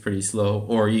 which is pretty slow,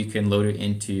 or you can load it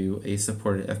into a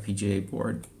supported FPGA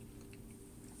board.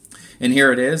 And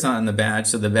here it is on the badge.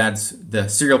 So the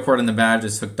serial port on the badge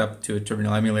is hooked up to a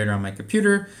terminal emulator on my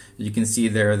computer. You can see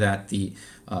there that the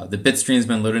bit stream has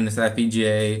been loaded into the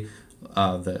FPGA.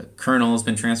 The kernel has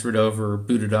been transferred over,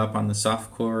 booted up on the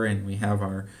soft core, and we have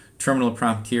our terminal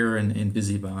prompt here in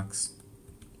BusyBox.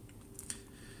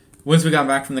 Once we got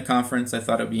back from the conference, I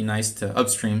thought it would be nice to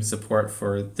upstream support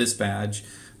for this badge.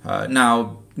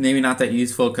 Now, maybe not that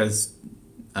useful because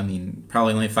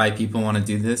probably only 5 people want to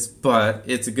do this, but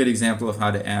it's a good example of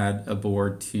how to add a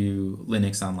board to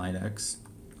Linux on LiteX.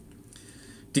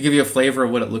 To give you a flavor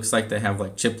of what it looks like to have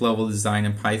like chip-level design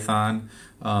in Python,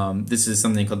 this is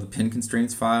something called the pin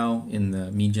constraints file in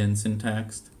the Migen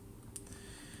syntax.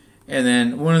 And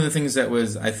then one of the things that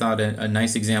was, I thought, a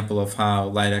nice example of how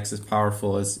LiteX is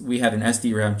powerful is we had an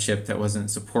SDRAM chip that wasn't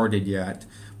supported yet,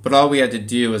 but all we had to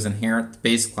do was inherit the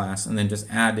base class and then just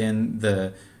add in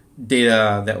the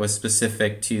data that was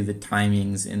specific to the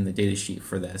timings in the datasheet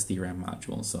for the SDRAM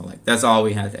module. So like that's all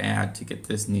we had to add to get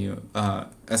this new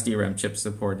SDRAM chip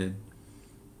supported.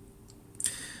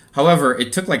 However,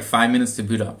 it took like 5 minutes to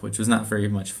boot up, which was not very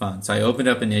much fun. So I opened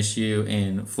up an issue,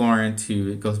 and Florent,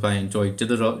 who goes by Enjoy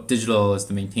Digital as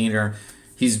the maintainer,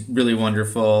 he's really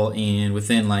wonderful, and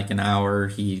within like an hour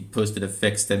he posted a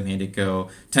fix that made it go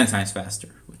 10 times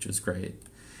faster, which was great.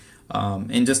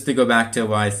 And just to go back to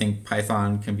why I think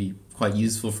Python can be quite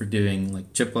useful for doing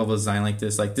like chip level design like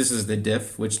this is the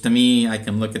diff, which to me, I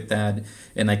can look at that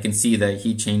and I can see that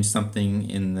he changed something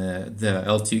in the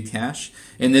L2 cache.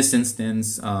 In this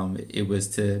instance, it was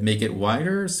to make it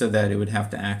wider so that it would have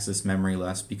to access memory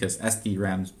less, because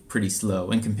SDRAM is pretty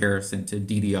slow in comparison to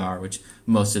DDR, which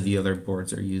most of the other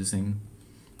boards are using.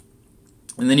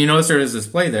 And then you notice there's a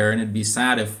display there, and it'd be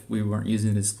sad if we weren't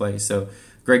using the display. So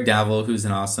Greg Davil, who's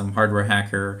an awesome hardware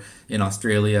hacker in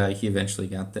Australia, he eventually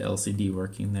got the LCD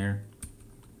working there.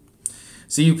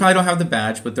 So you probably don't have the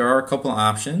badge, but there are a couple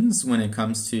options when it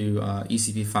comes to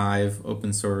ECP5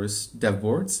 open source dev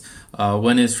boards.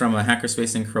 One is from a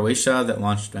hackerspace in Croatia that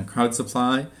launched on Crowd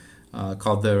Supply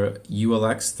called the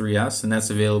ULX3S, and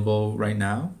that's available right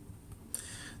now.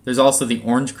 There's also the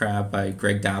Orange Crab by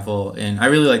Greg Davil, and I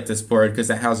really like this board because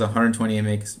it has 128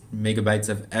 megabytes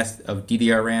of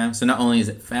DDR RAM. So not only is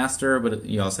it faster, but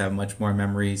you also have much more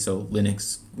memory, so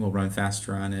Linux will run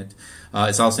faster on it.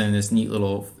 It's also in this neat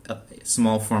little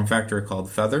small form factor called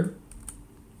Feather.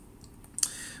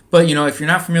 But if you're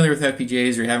not familiar with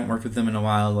FPGAs or you haven't worked with them in a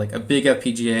while, like a big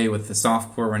FPGA with the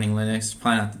soft core running Linux is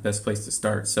probably not the best place to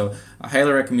start. So I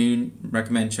highly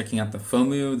recommend checking out the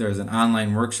FOMU. There's an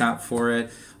online workshop for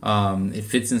it. It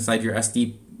fits inside your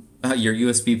your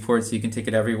USB port, so you can take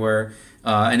it everywhere.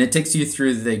 And it takes you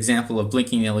through the example of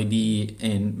blinking LED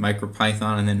in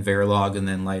MicroPython and then Verilog and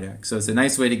then LiteX. So it's a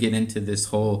nice way to get into this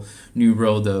whole new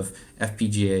world of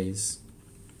FPGAs.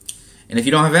 And if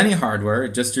you don't have any hardware,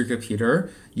 just your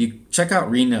computer, you check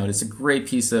out Renode. It's a great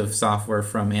piece of software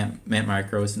from Ant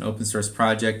Micro. It's an open source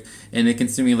project, and it can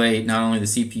simulate not only the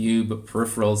CPU, but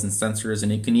peripherals and sensors,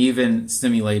 and it can even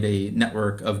simulate a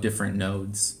network of different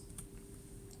nodes.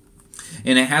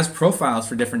 And it has profiles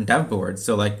for different dev boards.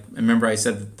 So like, remember I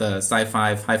said that the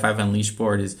Hi5 Unleashed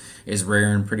board is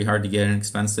rare and pretty hard to get and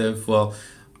expensive. Well,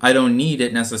 I don't need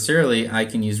it necessarily. I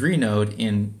can use Renode,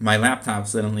 and my laptop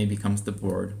suddenly becomes the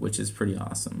board, which is pretty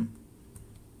awesome.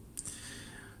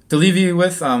 To leave you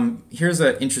with, here's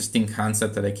an interesting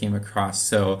concept that I came across.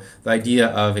 So the idea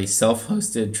of a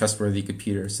self-hosted trustworthy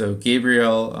computer. So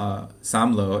Gabriel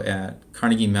Samlo at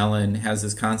Carnegie Mellon has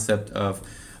this concept of,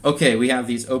 okay, we have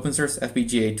these open source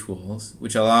FPGA tools,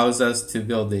 which allows us to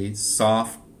build a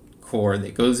soft core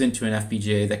that goes into an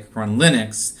FPGA that can run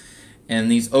Linux. And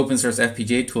these open source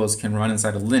FPGA tools can run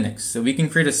inside of Linux. So we can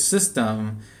create a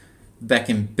system that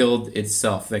can build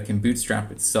itself, that can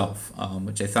bootstrap itself,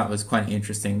 which I thought was quite an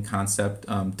interesting concept.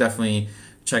 Definitely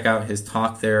check out his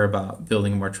talk there about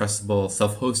building a more trustable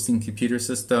self-hosting computer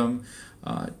system.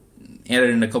 Added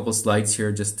in a couple slides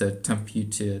here just to tempt you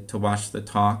to watch the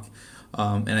talk.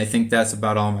 And I think that's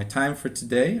about all my time for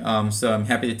today. So I'm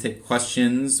happy to take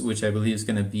questions, which I believe is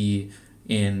going to be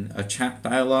in a chat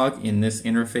dialogue in this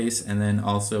interface, and then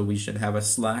also we should have a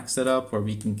Slack set up where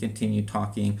we can continue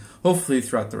talking, hopefully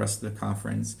throughout the rest of the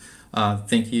conference.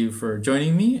 Thank you for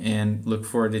joining me, and look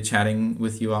forward to chatting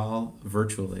with you all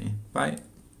virtually. Bye.